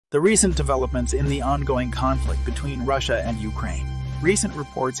The recent developments in the ongoing conflict between Russia and Ukraine. Recent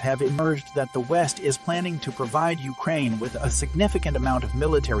reports have emerged that the West is planning to provide Ukraine with a significant amount of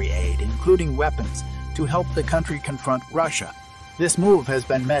military aid, including weapons, to help the country confront Russia. This move has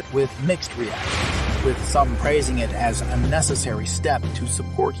been met with mixed reactions, with some praising it as a necessary step to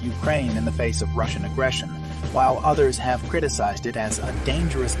support Ukraine in the face of Russian aggression, while others have criticized it as a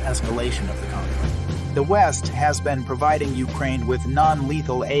dangerous escalation of the conflict. The West has been providing Ukraine with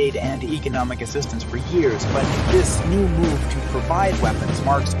non-lethal aid and economic assistance for years, but this new move to provide weapons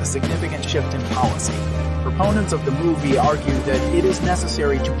marks a significant shift in policy. Proponents of the move argue that it is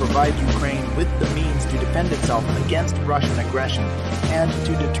necessary to provide Ukraine with the means to defend itself against Russian aggression and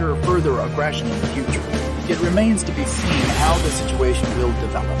to deter further aggression in the future. It remains to be seen how the situation will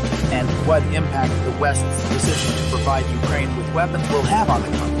develop and what impact the West's decision to provide Ukraine with weapons will have on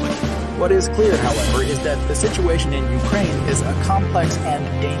the conflict. What is clear, however, is that the situation in Ukraine is a complex and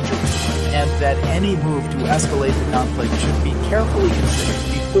dangerous one, and that any move to escalate the conflict should be carefully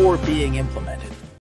considered before being implemented.